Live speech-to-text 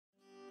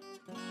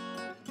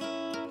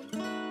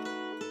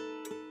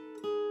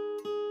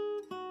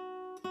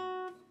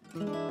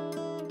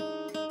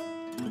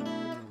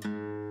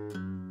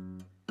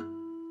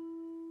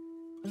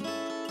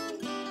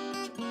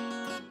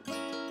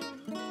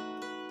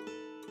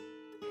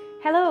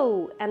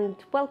Hello and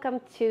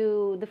welcome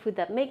to The Food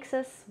That Makes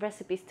Us,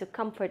 recipes to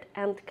comfort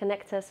and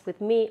connect us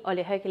with me,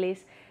 Ollie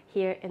Hercules,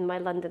 here in my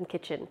London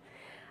kitchen.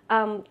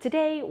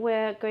 Today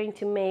we're going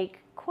to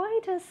make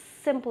quite a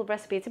simple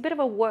recipe. It's a bit of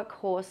a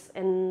workhorse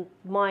in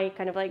my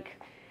kind of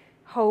like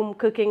home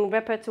cooking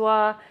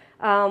repertoire.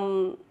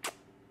 I'm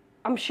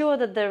sure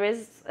that there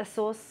is a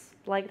sauce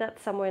like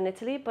that somewhere in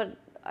Italy, but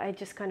I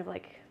just kind of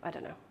like, I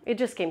don't know. It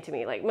just came to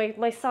me. Like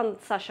my son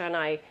Sasha and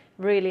I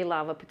really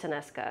love a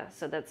puttanesca.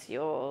 So that's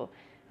your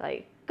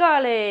like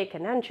garlic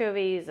and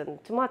anchovies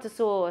and tomato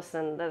sauce,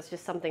 and that's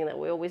just something that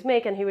we always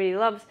make and he really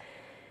loves.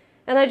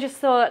 And I just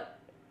thought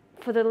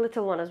for the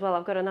little one as well,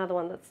 I've got another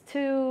one that's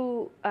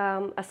 2,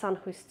 a son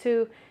who's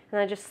 2, and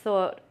I just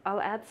thought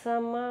I'll add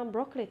some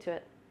broccoli to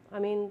it. I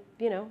mean,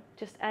 you know,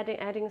 just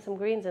adding some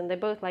greens, and they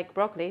both like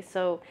broccoli,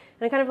 so,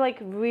 and it kind of like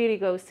really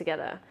goes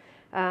together.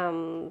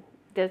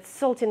 The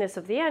saltiness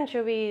of the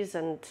anchovies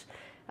and,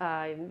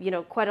 you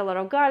know, quite a lot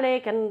of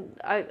garlic. And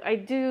I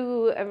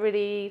do a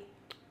really,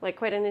 like,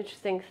 quite an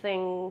interesting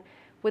thing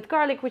with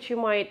garlic, which you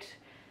might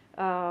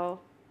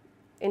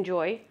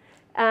enjoy.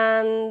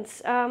 And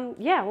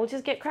yeah, we'll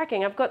just get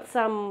cracking. I've got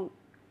some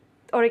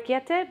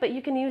orecchiette, but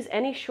you can use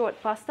any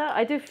short pasta.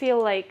 I do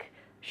feel like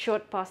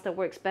short pasta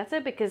works better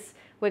because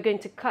we're going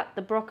to cut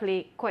the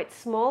broccoli quite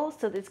small,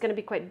 so it's going to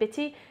be quite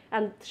bitty,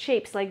 and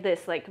shapes like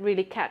this like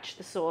really catch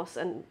the sauce,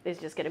 and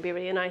it's just going to be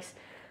really nice.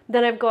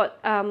 Then I've got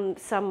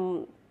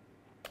some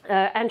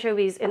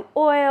anchovies in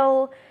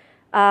oil,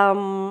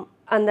 and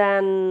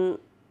then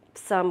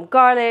some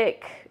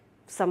garlic,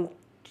 some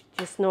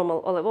just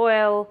normal olive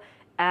oil,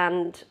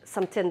 and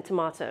some tinned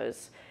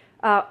tomatoes.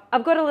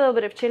 I've got a little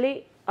bit of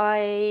chili.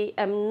 I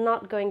am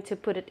not going to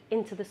put it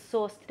into the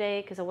sauce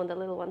today because I want the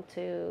little one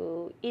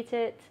to eat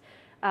it.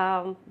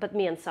 But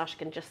me and Sash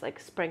can just like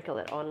sprinkle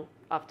it on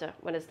after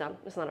when it's done.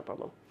 It's not a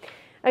problem.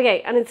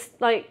 Okay, and it's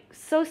like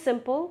so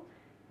simple,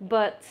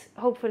 but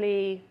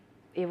hopefully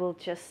it will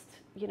just,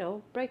 you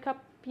know, break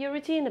up your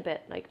routine a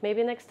bit. Like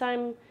maybe next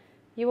time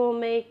you will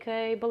make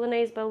a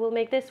bolognese, but we'll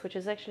make this, which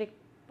is actually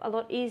a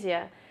lot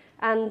easier.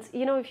 And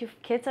you know, if your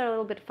kids are a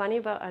little bit funny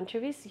about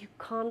anchovies, you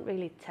can't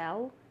really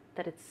tell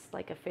that it's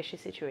like a fishy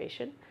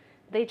situation.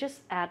 They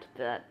just add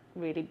that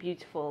really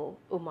beautiful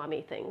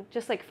umami thing,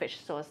 just like fish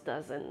sauce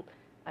does in,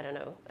 I don't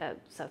know,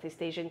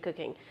 Southeast Asian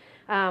cooking.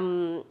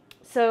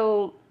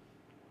 So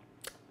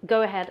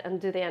go ahead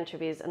and do the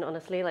anchovies, and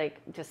honestly, like,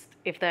 just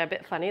if they're a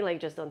bit funny, like,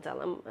 just don't tell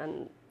them,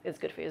 and it's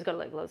good for you. It's got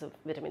like loads of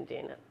vitamin D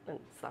in it and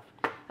stuff.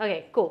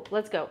 Okay, cool,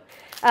 let's go.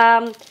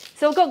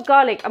 So we've got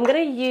garlic. I'm gonna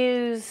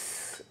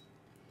use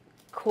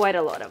quite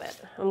a lot of it.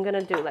 I'm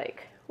gonna do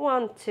like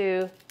 1,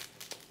 2,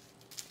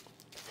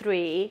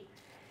 3.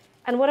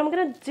 And what I'm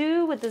gonna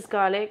do with this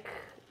garlic,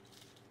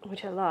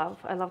 which I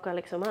love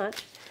garlic so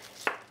much,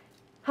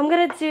 I'm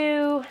gonna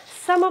do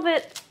some of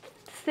it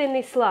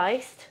thinly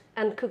sliced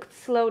and cooked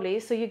slowly,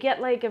 so you get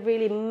like a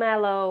really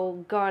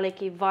mellow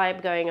garlicky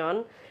vibe going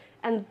on.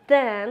 And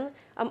then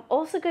I'm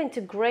also going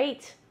to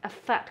grate a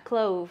fat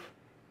clove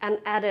and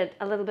add it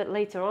a little bit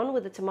later on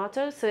with the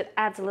tomatoes, so it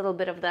adds a little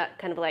bit of that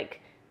kind of like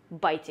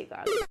bitey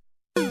garlic.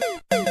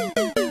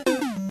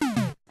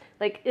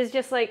 Like, it's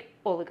just like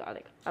all the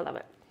garlic. I love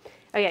it.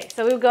 Okay,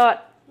 so we've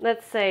got,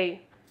 let's say,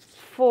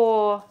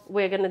 4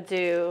 we're gonna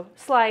do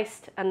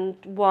sliced, and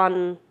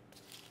 1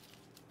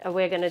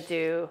 we're gonna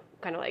do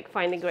kind of like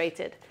finely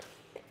grated.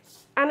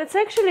 And it's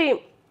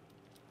actually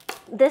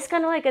this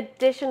kind of like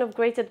addition of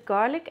grated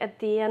garlic at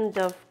the end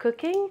of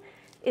cooking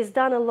is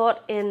done a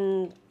lot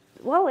in,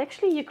 well,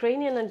 actually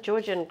Ukrainian and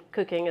Georgian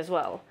cooking as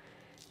well.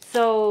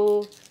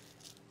 So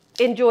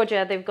in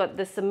Georgia, they've got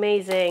this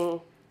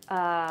amazing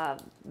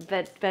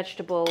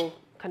vegetable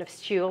kind of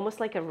stew,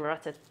 almost like a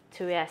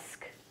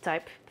ratatouille-esque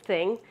type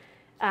thing.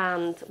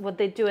 And what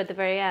they do at the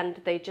very end,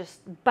 they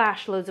just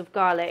bash loads of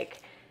garlic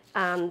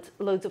and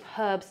loads of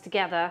herbs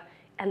together,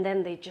 and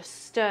then they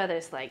just stir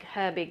this like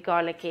herby,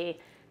 garlicky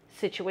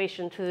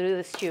situation through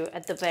the stew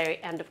at the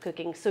very end of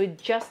cooking. So it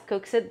just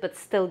cooks it, but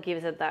still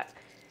gives it that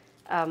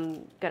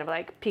kind of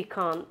like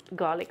piquant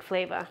garlic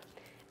flavor.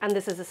 And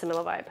this is a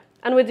similar vibe.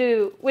 And we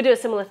do a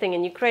similar thing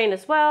in Ukraine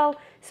as well.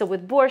 So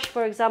with borscht,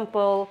 for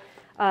example,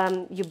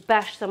 you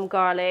bash some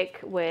garlic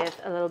with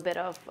a little bit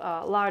of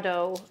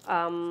lardo,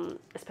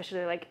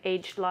 especially like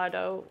aged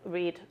lardo.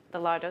 Read the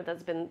lardo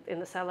that's been in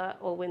the cellar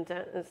all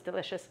winter. It's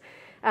delicious.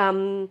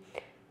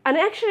 And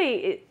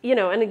actually, you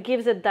know, and it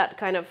gives it that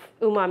kind of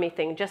umami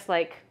thing, just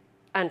like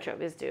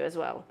anchovies do as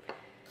well.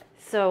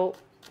 So,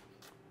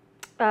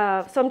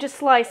 so I'm just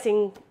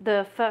slicing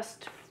the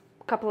first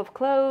couple of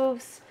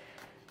cloves,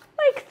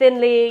 like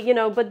thinly, you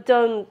know, but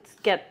don't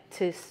get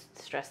too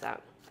stressed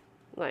out.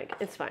 Like,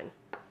 it's fine.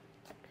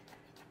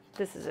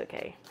 This is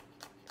okay.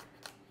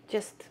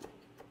 Just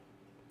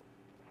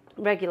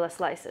regular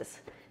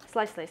slices.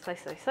 Slice, slice,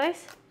 slice, slice,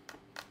 slice.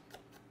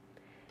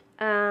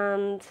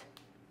 And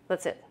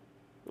that's it.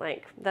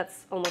 Like,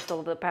 that's almost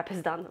all the prep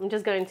is done. I'm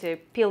just going to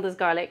peel this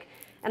garlic,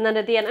 and then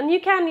at the end, and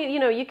you can, you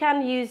know, you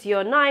can use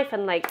your knife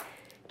and like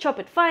chop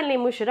it finely,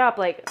 mush it up.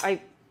 Like, I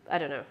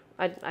don't know.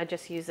 I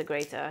just use a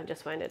grater. I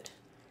just find it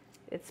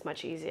it's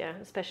much easier,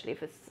 especially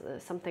if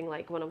it's something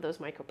like one of those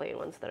microplane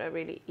ones that are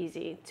really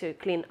easy to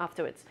clean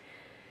afterwards.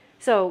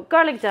 So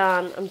garlic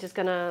done. I'm just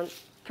gonna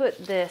put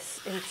this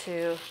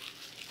into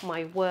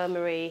my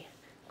wormery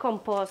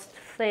compost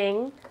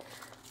thing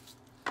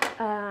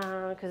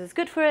because it's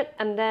good for it.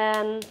 And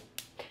then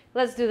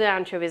let's do the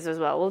anchovies as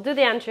well. We'll do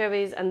the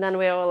anchovies and then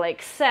we're all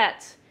like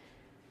set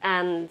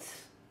and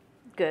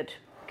good.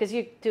 Because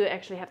you do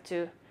actually have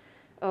to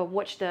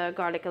watch the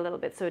garlic a little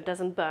bit so it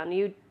doesn't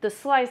burn. The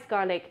sliced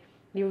garlic,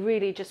 you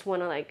really just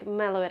want to like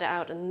mellow it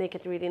out and make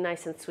it really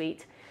nice and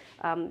sweet.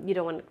 You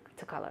don't want it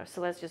to color.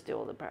 So let's just do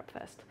all the prep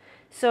first.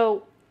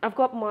 So I've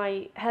got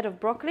my head of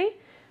broccoli.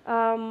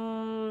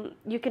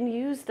 You can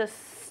use the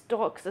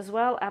stalks as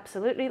well,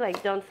 absolutely.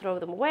 Like don't throw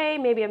them away.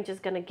 Maybe I'm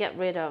just gonna get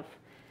rid of,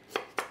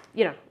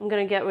 I'm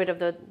gonna get rid of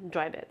the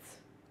dry bits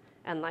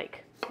and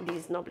like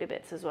these knobbly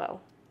bits as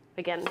well.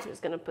 Again, I'm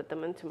just gonna put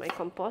them into my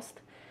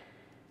compost.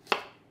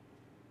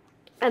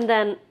 And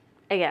then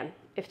again,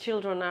 if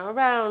children are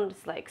around,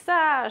 it's like,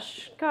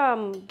 Sash,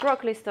 come,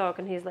 broccoli stalk,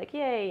 and he's like,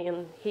 yay,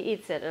 and he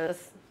eats it, and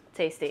it's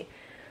tasty.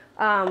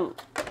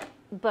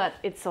 But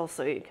it's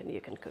also, you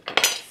can cook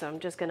it. So I'm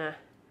just gonna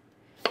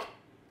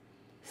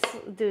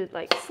do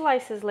like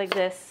slices like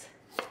this.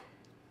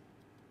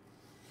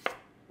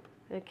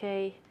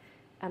 Okay,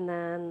 and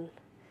then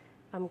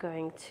I'm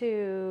going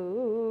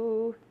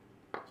to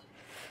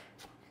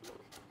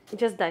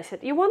just dice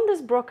it. You want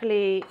this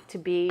broccoli to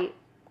be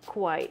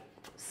quite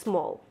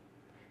small.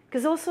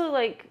 Because also,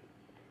 like,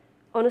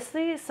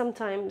 honestly,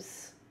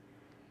 sometimes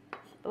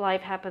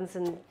life happens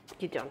and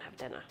you don't have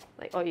dinner.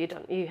 Like, or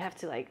you have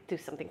to, like, do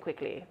something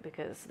quickly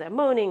because they're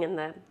moaning and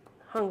they're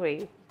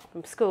hungry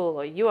from school,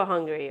 or you are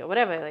hungry, or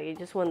whatever. Like, you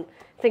just want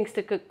things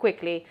to cook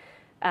quickly.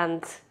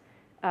 And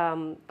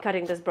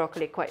cutting this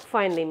broccoli quite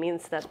finely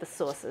means that the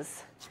sauce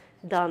is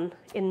done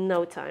in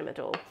no time at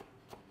all.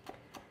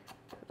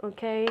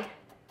 Okay,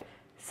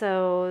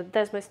 so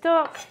there's my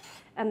stock.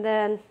 And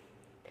then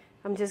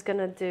I'm just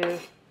gonna do...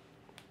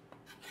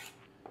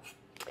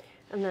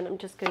 And then I'm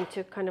just going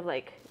to kind of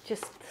like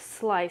just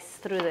slice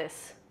through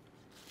this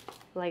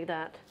like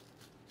that.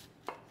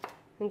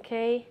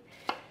 Okay.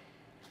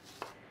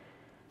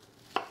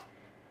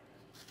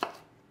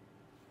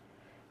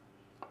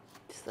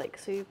 Just like,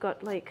 so you've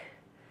got like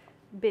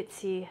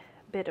bitsy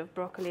bit of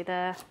broccoli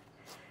there.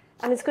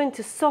 And it's going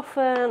to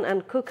soften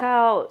and cook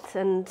out,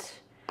 and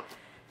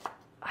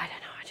I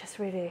don't know, I just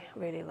really,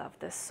 really love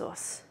this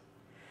sauce.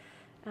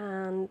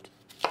 And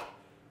I'm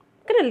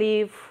gonna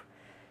leave...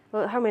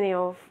 Well, how many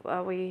are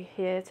we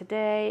here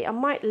today? I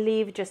might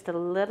leave just a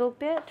little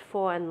bit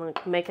and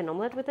like make an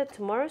omelette with it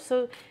tomorrow.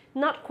 So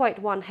not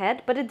quite one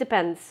head, but it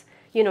depends.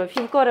 If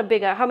you've got a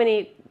bigger, how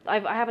many? I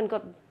haven't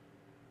got.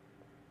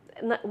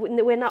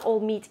 We're not all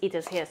meat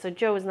eaters here, so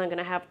Joe is not going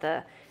to have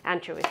the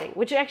anchovy thing.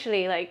 Which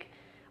actually, like,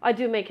 I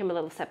do make him a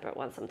little separate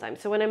one sometimes.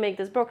 So when I make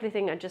this broccoli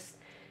thing, I just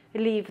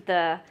leave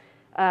the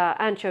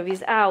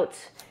anchovies out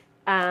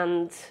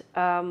and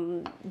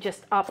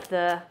just up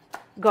the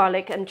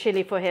garlic and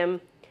chili for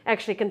him.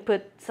 Actually can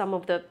put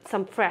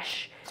some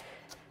fresh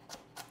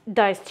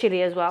diced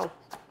chili as well,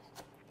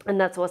 and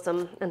that's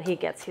awesome. And he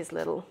gets his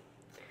little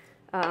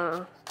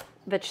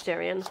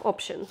vegetarian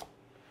option,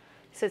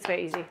 so it's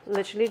very easy.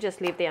 Literally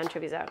just leave the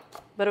anchovies out,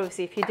 but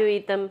obviously if you do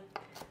eat them,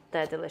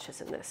 they're delicious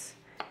in this.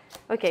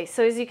 Okay,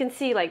 so as you can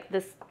see, like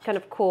this kind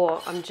of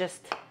core, I'm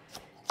just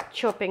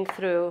chopping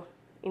through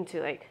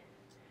into like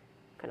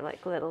kind of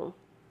like little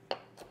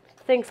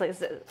things, like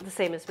the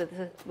same as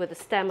with the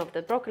stem of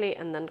the broccoli,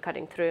 and then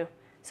cutting through.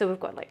 So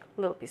we've got like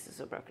little pieces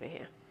of broccoli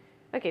here.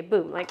 Okay,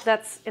 boom, like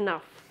that's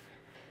enough.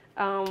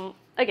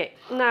 Okay,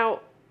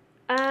 now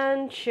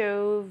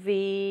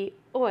anchovy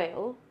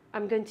oil,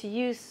 I'm going to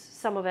use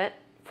some of it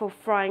for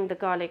frying the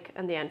garlic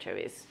and the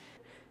anchovies.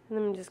 And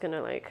I'm just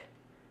gonna like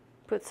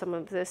put some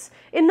of this,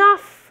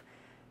 enough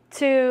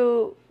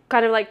to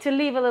kind of like to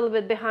leave a little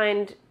bit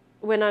behind.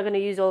 We're not gonna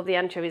use all of the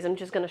anchovies. I'm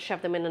just gonna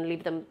shove them in and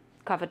leave them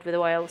covered with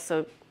oil,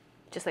 so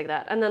just like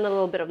that. And then a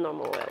little bit of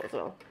normal oil as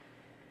well.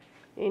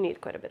 You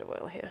need quite a bit of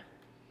oil here.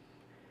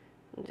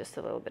 And just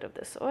a little bit of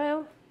this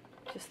oil,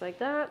 just like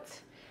that.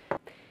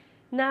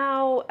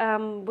 Now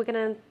we're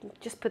gonna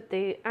just put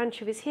the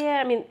anchovies here.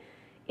 I mean,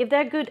 if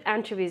they're good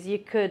anchovies, you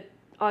could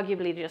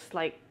arguably just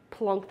like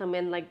plonk them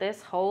in like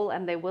this whole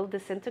and they will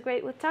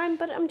disintegrate with time,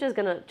 but I'm just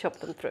gonna chop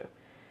them through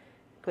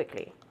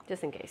quickly,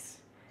 just in case.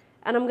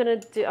 And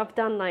I've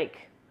done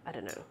like, I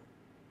don't know,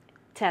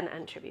 10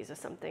 anchovies or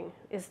something.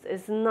 Is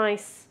a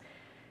nice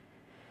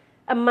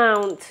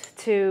amount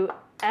to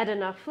add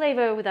enough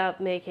flavor without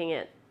making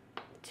it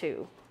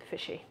too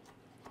fishy.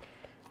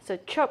 So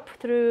chop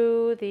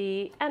through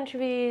the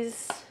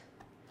anchovies.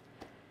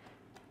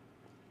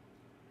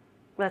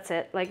 That's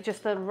it, like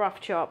just a rough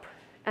chop.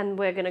 And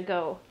we're gonna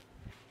go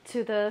to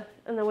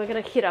and then we're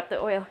gonna heat up the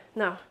oil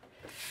now.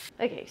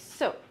 Okay,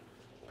 so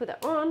put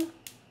that on.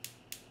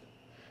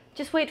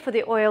 Just wait for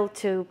the oil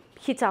to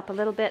heat up a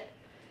little bit.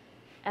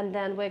 And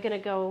then we're gonna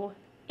go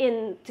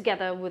in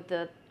together with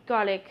the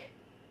garlic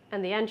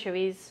and the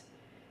anchovies.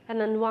 And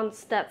then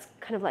once that's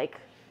kind of like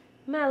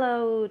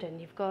mellowed, and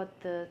you've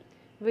got the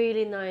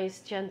really nice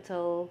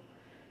gentle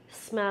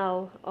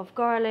smell of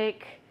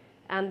garlic,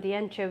 and the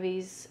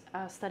anchovies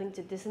are starting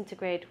to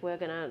disintegrate, we're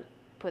gonna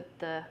put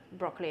the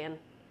broccoli in.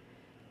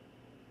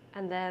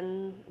 And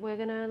then we're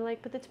gonna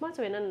like put the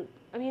tomato in, and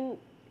I mean,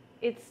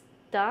 it's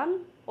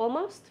done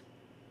almost,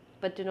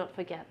 but do not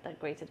forget that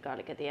grated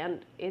garlic at the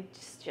end.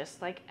 It's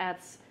just like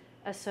adds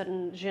a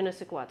certain je ne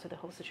sais quoi to the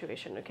whole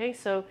situation, okay?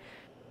 So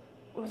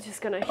we're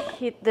just gonna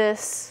heat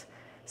this.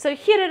 So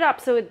heat it up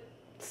so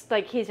it's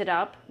like heated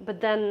up, but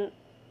then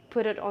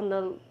put it on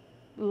the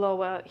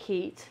lower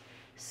heat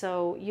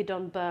so you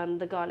don't burn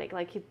the garlic.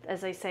 Like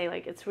as I say,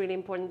 like it's really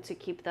important to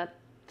keep that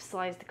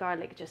sliced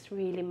garlic just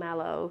really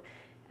mellow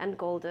and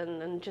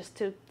golden, and just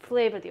to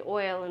flavor the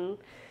oil and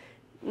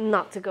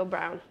not to go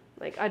brown.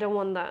 Like I don't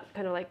want that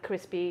kind of like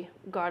crispy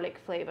garlic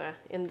flavor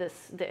in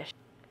this dish.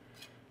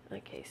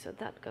 Okay, so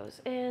that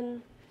goes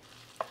in.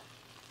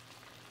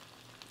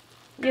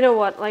 You know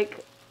what,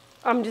 like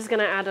I'm just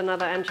gonna add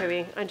another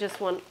anchovy. I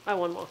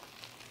want more.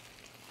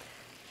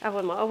 I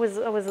want more. I was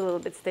a little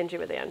bit stingy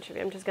with the anchovy.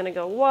 I'm just gonna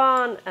go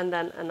one and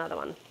then another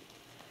one.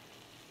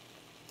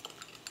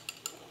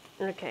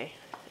 Okay,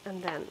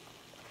 and then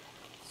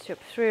strip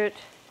through it.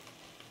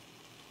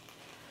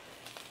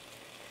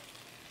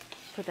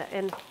 Put that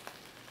in.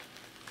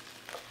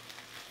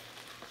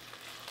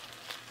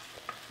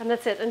 And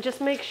that's it. And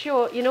just make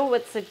sure, you know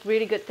what's a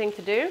really good thing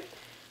to do?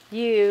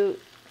 You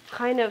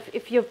kind of,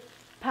 if your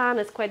pan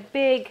is quite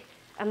big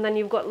and then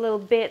you've got little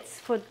bits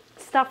for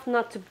stuff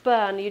not to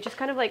burn, you just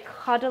kind of like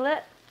huddle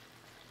it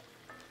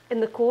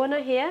in the corner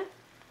here.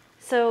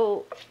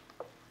 So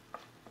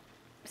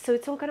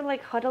it's all kind of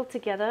like huddled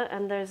together,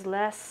 and there's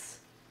less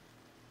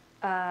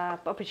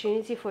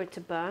opportunity for it to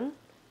burn.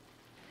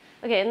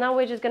 Okay, and now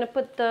we're just gonna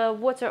put the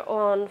water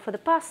on for the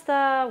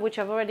pasta, which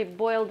I've already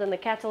boiled in the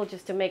kettle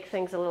just to make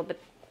things a little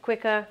bit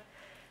quicker.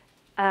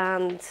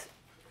 And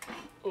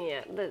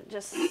yeah,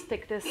 just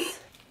stick this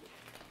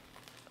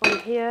on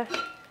here.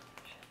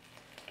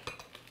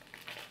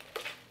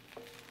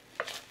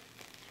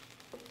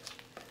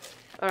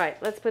 All right,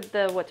 let's put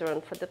the water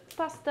on for the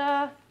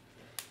pasta.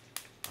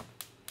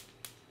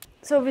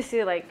 So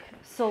obviously, like,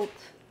 salt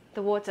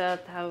the water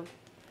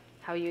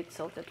how you'd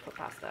salt it for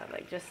pasta,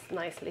 like just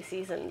nicely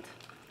seasoned.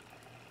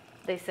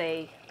 They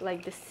say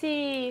like the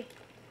sea,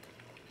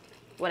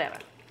 whatever.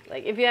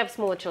 Like if you have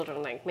smaller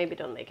children, like maybe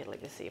don't make it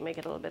like the sea, make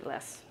it a little bit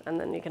less, and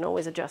then you can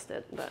always adjust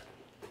it, but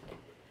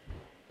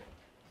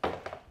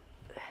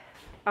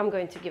I'm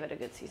going to give it a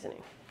good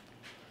seasoning.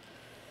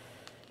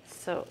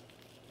 So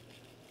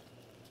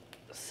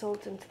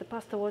salt into the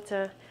pasta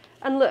water,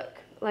 and look,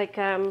 like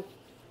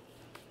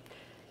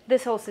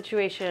this whole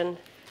situation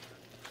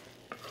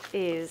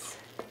is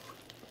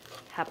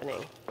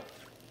happening.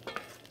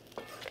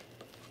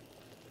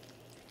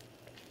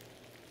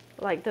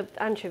 Like the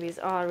anchovies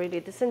are really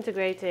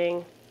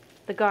disintegrating.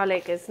 The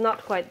garlic is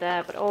not quite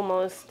there, but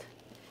almost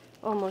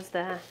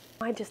there.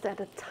 I just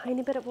add a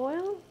tiny bit of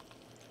oil,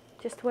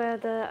 just where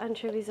the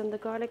anchovies and the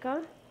garlic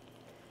are.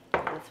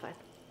 That's fine.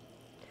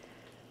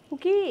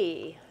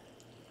 Okay.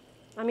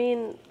 I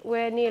mean,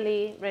 we're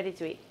nearly ready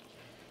to eat.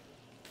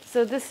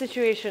 So this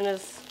situation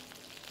is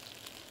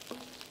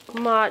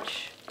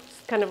much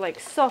kind of like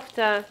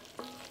softer.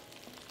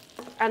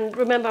 And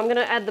remember, I'm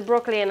gonna add the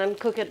broccoli in and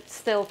cook it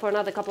still for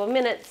another couple of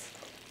minutes.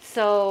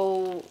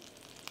 So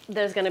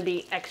there's gonna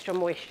be extra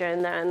moisture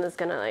in there, and it's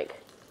gonna like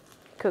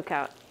cook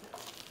out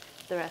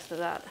the rest of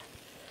that.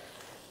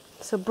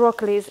 So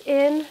broccoli is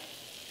in.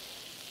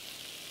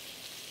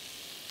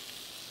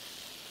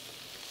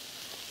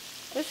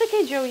 It's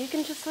okay, Joe, you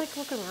can just like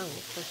look around.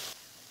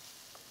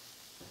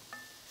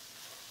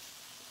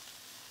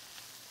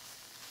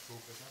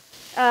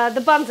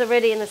 The buns are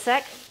ready in a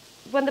sec.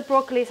 When the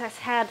broccoli has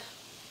had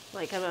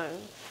like, I don't know,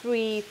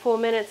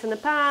 3-4 minutes in the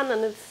pan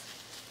and it's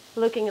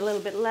looking a little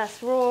bit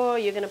less raw,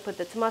 you're gonna put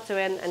the tomato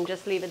in and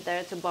just leave it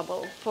there to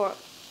bubble for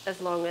as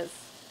long as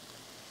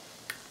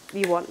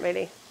you want,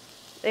 really.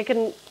 I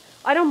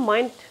don't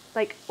mind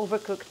like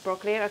overcooked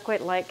broccoli. I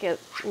quite like it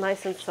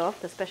nice and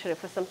soft, especially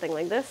for something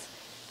like this.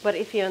 But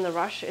if you're in a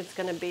rush, it's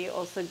gonna be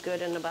also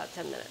good in about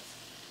 10 minutes.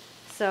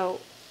 So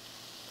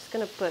just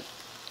gonna put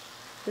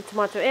the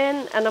tomato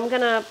in, and I'm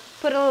gonna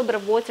put a little bit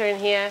of water in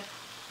here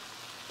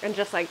and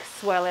just like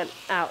swirl it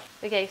out.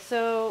 Okay,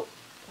 so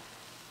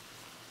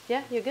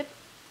yeah, you're good.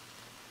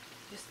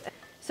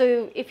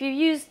 So if you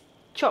use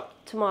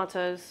chopped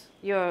tomatoes,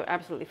 you're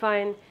absolutely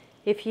fine.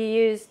 If you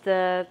use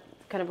the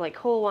kind of like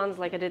whole ones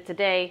like I did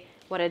today,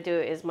 what I do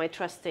is my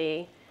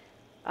trusty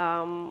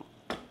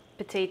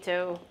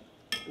potato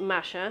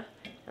masher,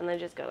 and then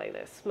just go like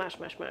this, mash,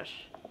 mash,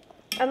 mash.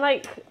 And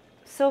like,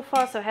 so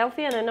far so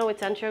healthy, and I know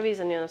it's anchovies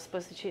and you're not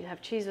supposed to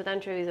have cheese with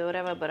anchovies or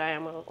whatever, but I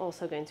am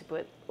also going to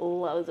put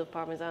loads of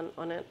Parmesan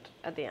on it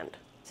at the end.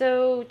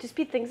 So to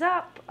speed things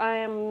up,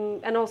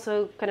 and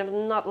also kind of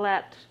not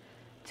let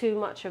too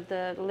much of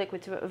the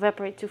liquid to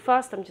evaporate too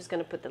fast, I'm just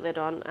going to put the lid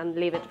on and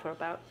leave it for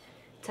about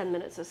 10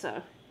 minutes or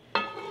so.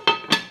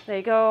 There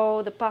you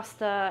go, the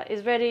pasta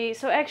is ready.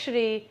 So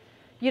actually,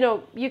 you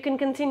know, you can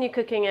continue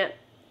cooking it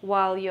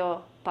while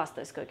your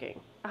pasta is cooking.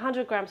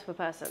 100 grams per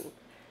person.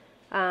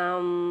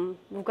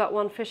 We've got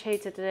one fish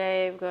hater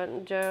today, we've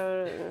got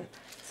Joe,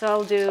 so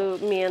I'll do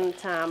me and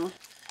Tam.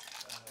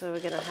 So we're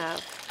gonna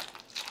have,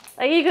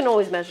 like, you can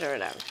always measure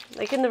it out.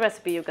 Like in the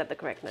recipe, you've got the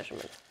correct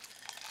measurement.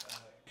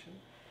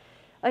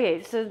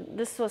 Okay, so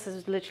this sauce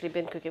has literally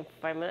been cooking for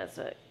 5 minutes.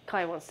 So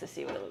Kai wants to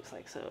see what it looks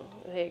like, so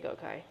here you go,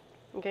 Kai.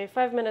 Okay,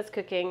 5 minutes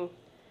cooking.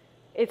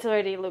 It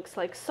already looks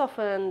like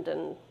softened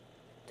and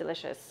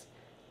delicious,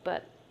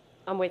 but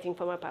I'm waiting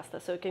for my pasta,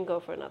 so it can go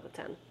for another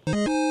 10.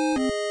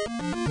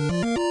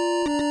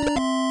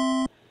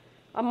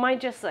 I might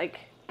just like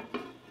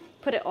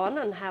put it on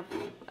and have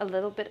a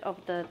little bit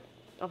of the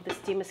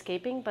steam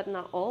escaping, but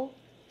not all.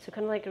 So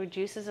kind of like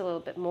reduces a little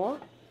bit more.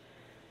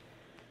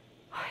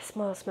 Oh, it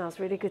smells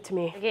really good to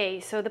me.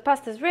 Okay, so the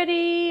pasta's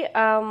ready.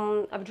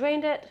 I've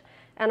drained it,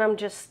 and I'm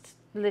just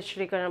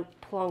literally gonna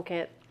plonk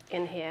it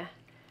in here.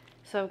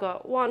 So I've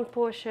got 1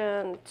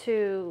 portion,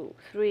 2,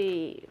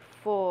 3,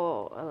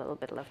 4, a little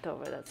bit left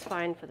over. That's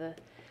fine for the.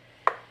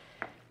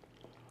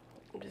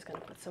 I'm just gonna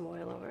put some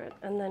oil over it,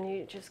 and then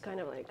you just kind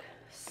of like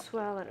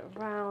swirl it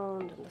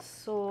around in the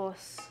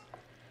sauce.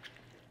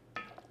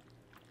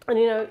 And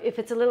you know, if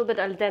it's a little bit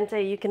al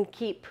dente, you can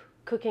keep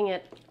cooking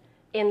it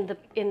in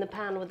the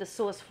pan with the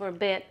sauce for a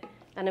bit,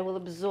 and it will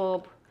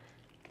absorb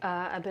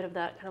a bit of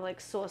that kind of like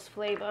sauce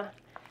flavor.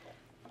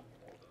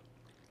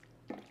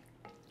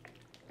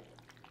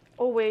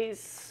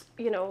 Always,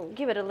 you know,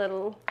 give it a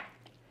little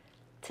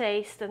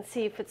taste and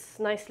see if it's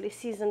nicely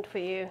seasoned for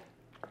you.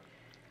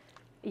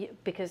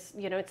 Because,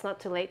 you know, it's not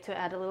too late to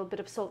add a little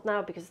bit of salt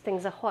now because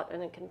things are hot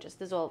and it can just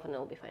dissolve and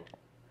it'll be fine.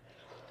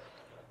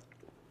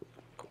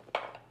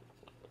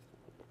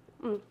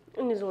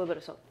 It needs a little bit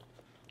of salt.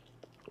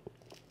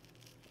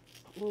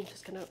 I'm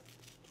just gonna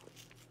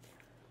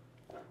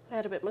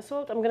add a bit more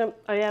salt.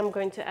 I am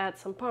going to add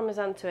some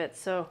Parmesan to it,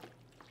 so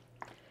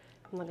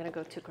I'm not gonna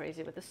go too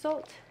crazy with the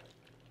salt.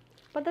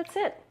 But that's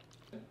it.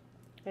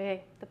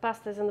 Okay, the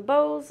pasta's in the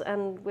bowls,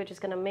 and we're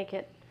just gonna make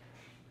it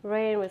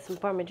rain with some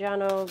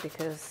Parmigiano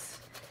because,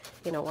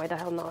 you know, why the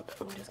hell not?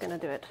 I'm just gonna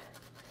do it.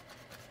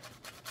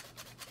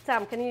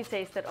 Sam, can you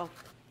taste it off?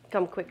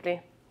 Come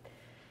quickly.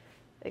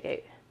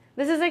 Okay,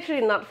 this is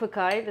actually not for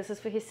Kai. This is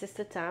for his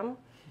sister Tam.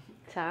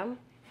 Tam.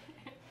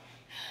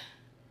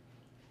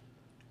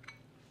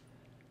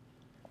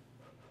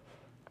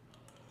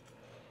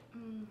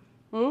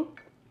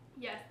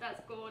 Yes,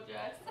 that's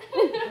gorgeous.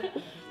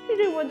 You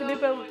didn't want to be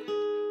filmed.